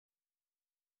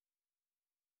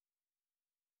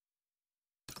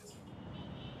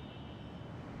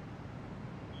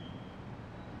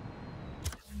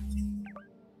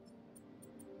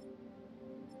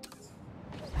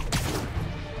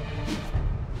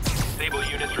Sable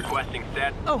units requesting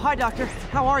set. Oh, hi, Doctor.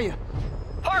 How are you?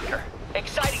 Parker!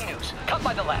 Exciting news. Come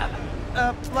by the lab.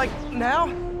 Like, now?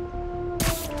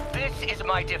 This is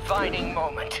my defining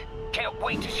moment. Can't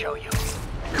wait to show you.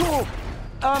 Cool.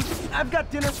 I've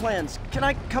got dinner plans. Can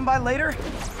I come by later?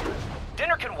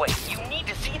 Dinner can wait. You need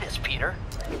to see this, Peter.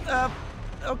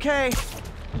 Okay.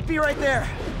 Be right there.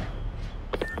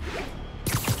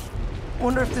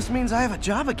 Wonder if this means I have a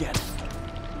job again.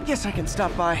 Guess I can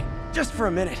stop by, just for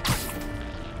a minute.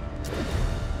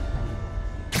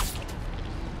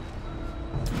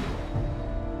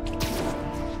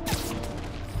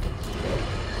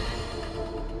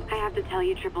 I have to tell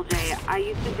you, Triple J, I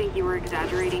used to think you were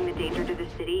exaggerating the danger to the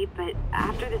city, but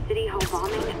after the City Hall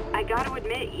bombing, I gotta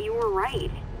admit, you were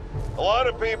right. A lot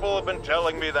of people have been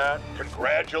telling me that,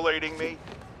 congratulating me,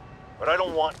 but I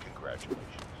don't want congratulations.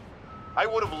 I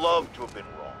would have loved to have been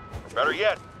wrong, or better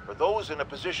yet, for those in a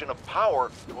position of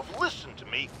power to have listened to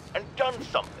me and done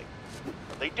something.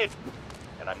 But they didn't,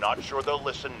 and I'm not sure they'll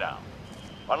listen now.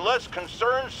 Unless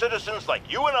concerned citizens like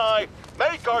you and I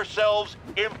make ourselves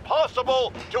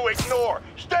impossible to ignore.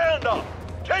 Stand up!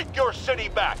 Take your city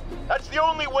back! That's the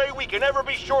only way we can ever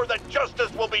be sure that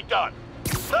justice will be done.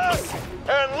 That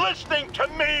and listening to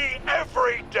me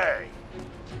every day!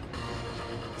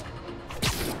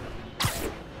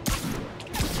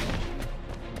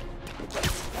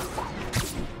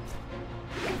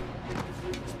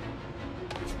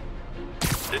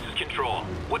 This is Control.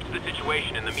 What's the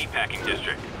situation in the meatpacking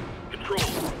district? Control,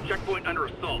 checkpoint under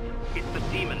assault. It's the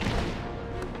Demon.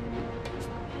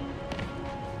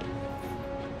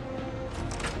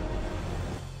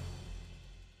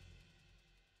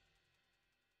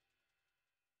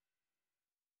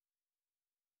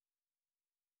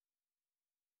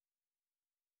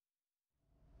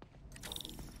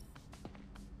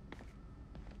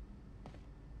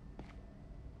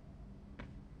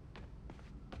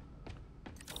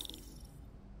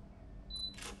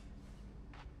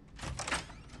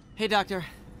 Hey, Doctor.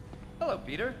 Hello,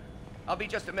 Peter. I'll be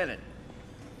just a minute.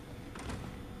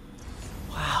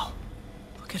 Wow.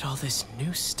 Look at all this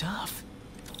new stuff.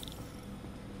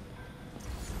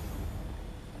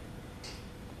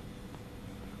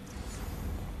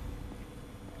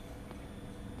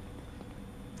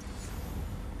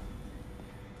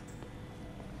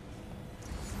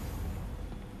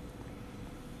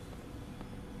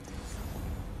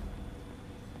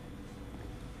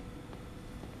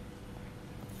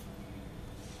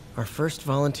 Our first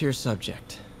volunteer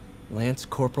subject, Lance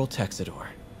Corporal Texidor.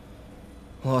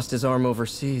 Lost his arm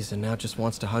overseas and now just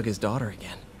wants to hug his daughter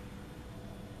again.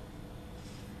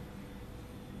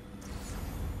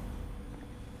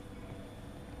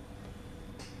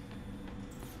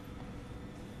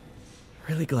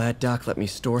 Really glad Doc let me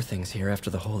store things here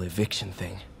after the whole eviction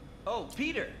thing. Oh,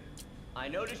 Peter! I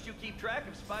noticed you keep track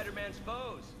of Spider-Man's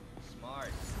foes.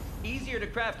 Smart. Easier to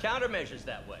craft countermeasures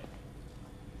that way.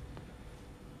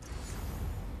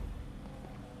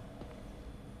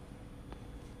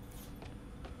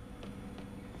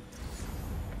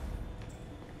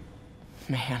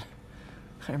 Man,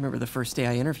 I remember the first day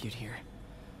I interviewed here.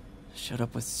 Showed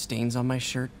up with stains on my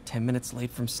shirt, 10 minutes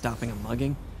late from stopping a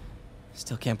mugging.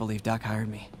 Still can't believe Doc hired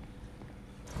me.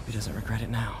 Hope he doesn't regret it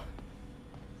now.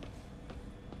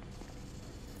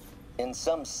 In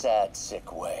some sad,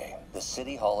 sick way, the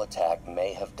City Hall attack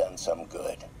may have done some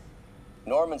good.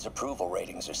 Norman's approval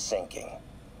ratings are sinking.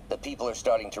 The people are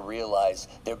starting to realize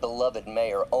their beloved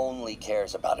mayor only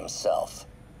cares about himself.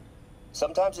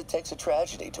 Sometimes it takes a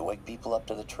tragedy to wake people up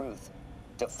to the truth,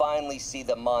 to finally see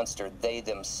the monster they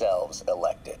themselves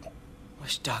elected.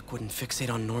 Wish Doc wouldn't fixate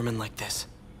on Norman like this.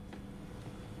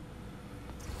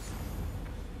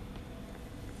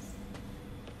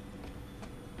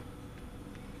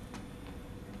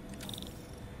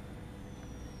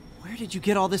 Where did you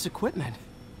get all this equipment?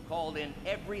 Called in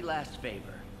every last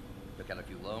favor. Took out a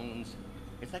few loans.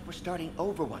 It's like we're starting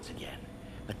over once again.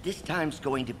 But this time's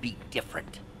going to be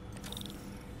different.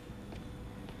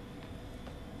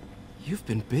 You've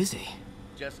been busy.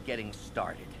 Just getting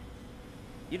started.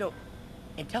 You know,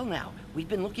 until now, we've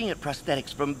been looking at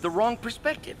prosthetics from the wrong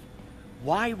perspective.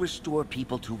 Why restore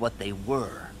people to what they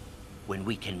were when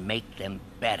we can make them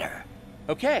better?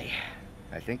 Okay,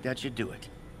 I think that should do it.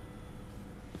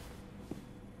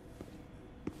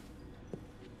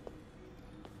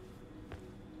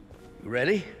 You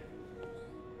ready?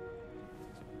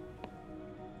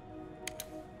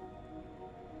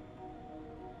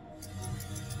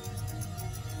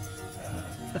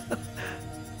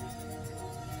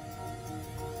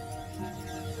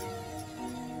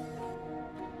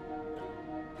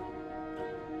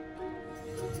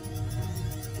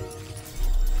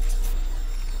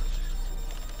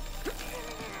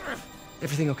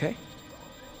 Everything okay?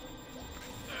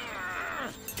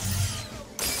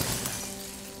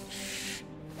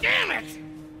 Damn it!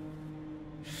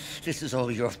 This is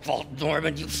all your fault,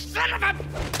 Norman, you son of a...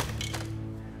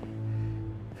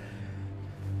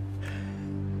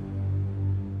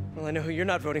 Well, I know who you're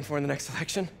not voting for in the next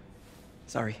election.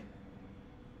 Sorry.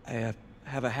 I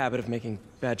have a habit of making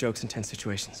bad jokes in tense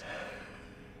situations.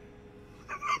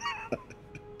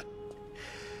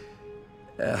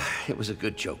 It was a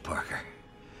good joke, Parker.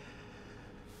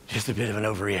 Just a bit of an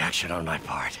overreaction on my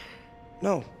part.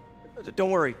 No, don't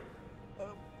worry.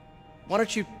 Why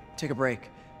don't you take a break?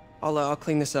 I'll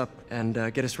clean this up and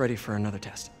get us ready for another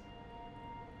test.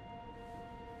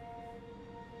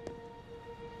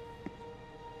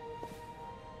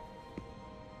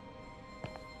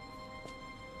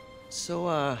 So,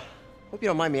 hope you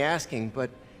don't mind me asking, but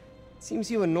it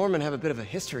seems you and Norman have a bit of a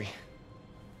history.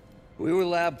 We were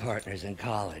lab partners in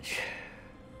college.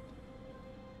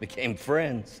 Became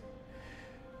friends.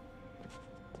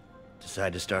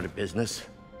 Decided to start a business.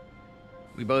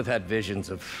 We both had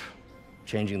visions of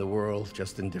changing the world,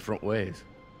 just in different ways.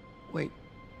 Wait,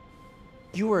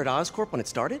 you were at Oscorp when it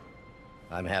started?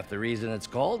 I'm half the reason it's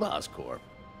called Oscorp.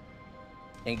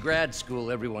 In grad school,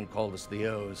 everyone called us the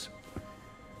O's.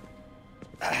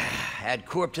 Add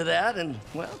Corp to that, and,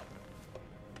 well,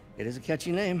 it is a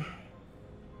catchy name.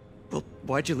 Well,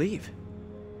 why'd you leave?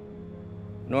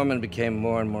 Norman became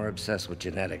more and more obsessed with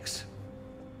genetics.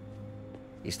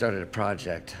 He started a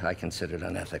project I considered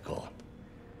unethical.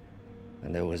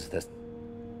 And there was this...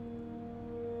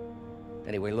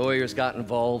 Anyway, lawyers got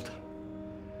involved.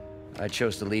 I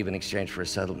chose to leave in exchange for a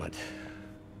settlement.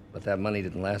 But that money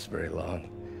didn't last very long.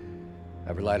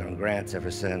 I've relied on grants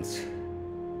ever since.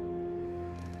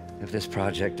 If this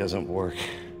project doesn't work...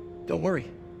 Don't worry.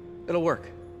 It'll work.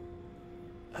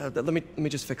 Let me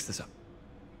just fix this up.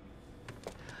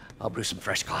 I'll brew some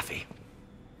fresh coffee.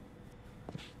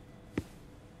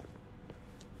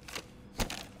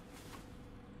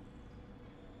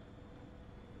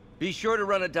 Be sure to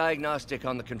run a diagnostic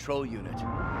on the control unit.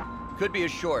 Could be a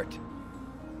short.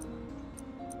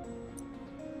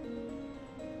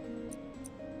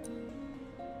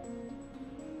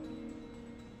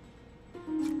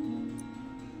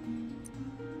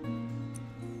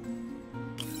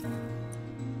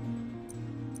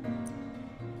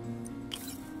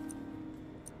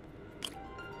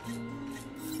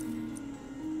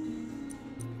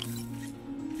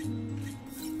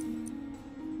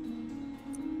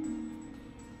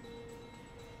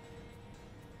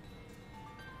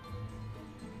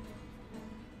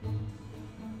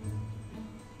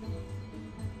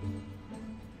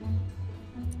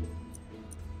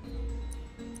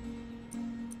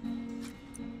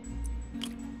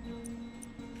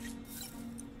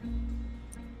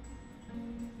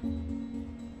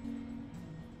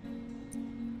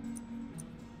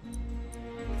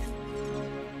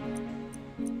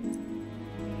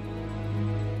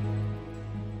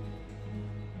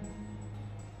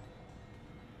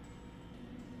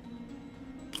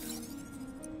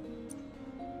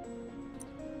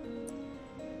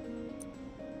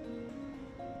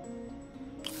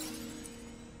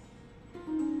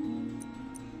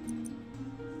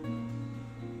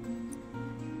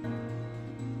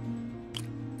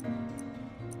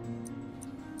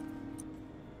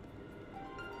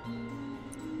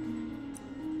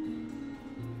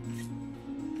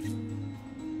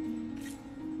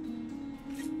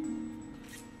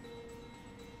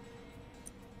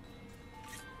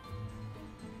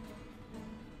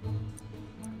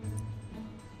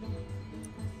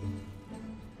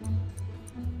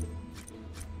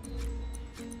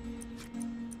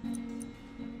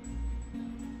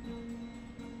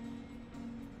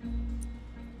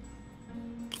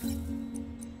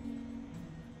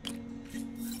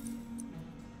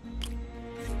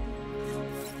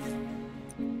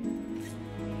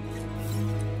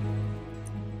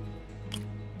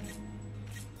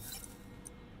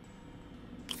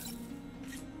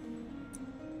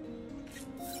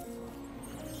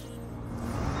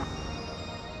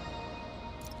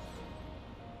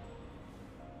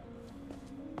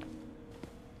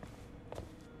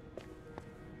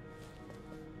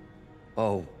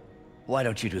 Oh, why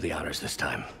don't you do the honors this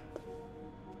time?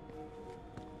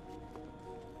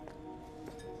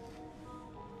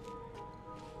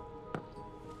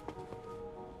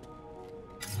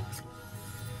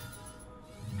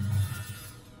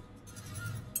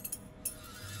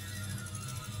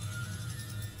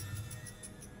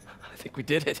 I think we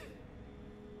did it.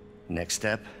 Next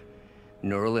step,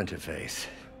 neural interface.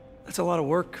 That's a lot of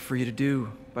work for you to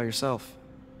do by yourself.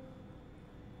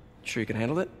 Sure you can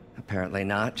handle it? Apparently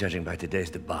not, judging by today's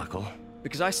debacle.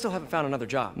 Because I still haven't found another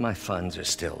job. My funds are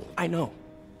still... I know.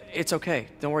 It's okay.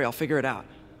 Don't worry, I'll figure it out.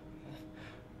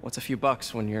 What's a few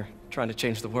bucks when you're trying to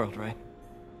change the world, right?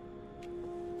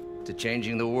 to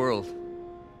changing the world.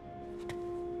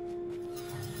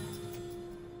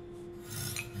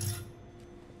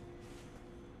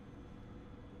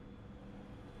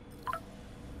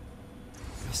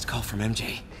 Missed call from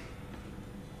MJ.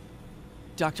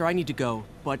 Doctor, I need to go,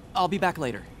 but I'll be back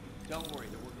later. Don't worry,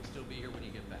 the work will still be here when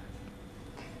you get back.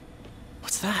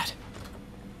 What's that?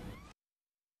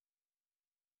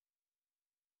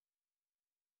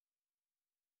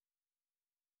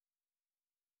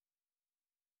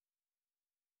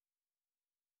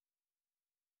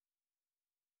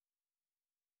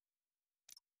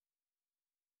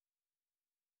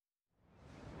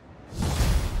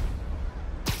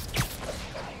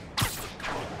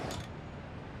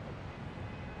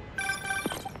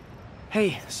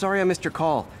 Hey, sorry I missed your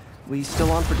call. We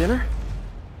still on for dinner?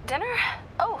 Dinner?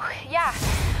 Oh, yeah.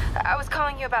 I was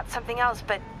calling you about something else,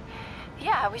 but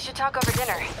yeah, we should talk over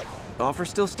dinner. Offer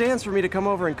still stands for me to come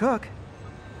over and cook.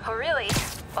 Oh, really?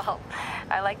 Well,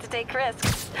 I like to take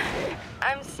risks.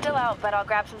 I'm still out, but I'll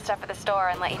grab some stuff at the store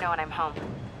and let you know when I'm home.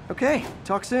 Okay,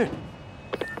 talk soon.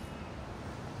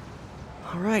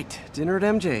 All right, dinner at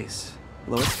MJ's.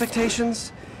 Low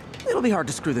expectations. It'll be hard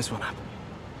to screw this one up.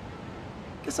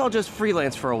 Guess I'll just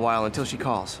freelance for a while until she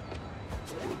calls.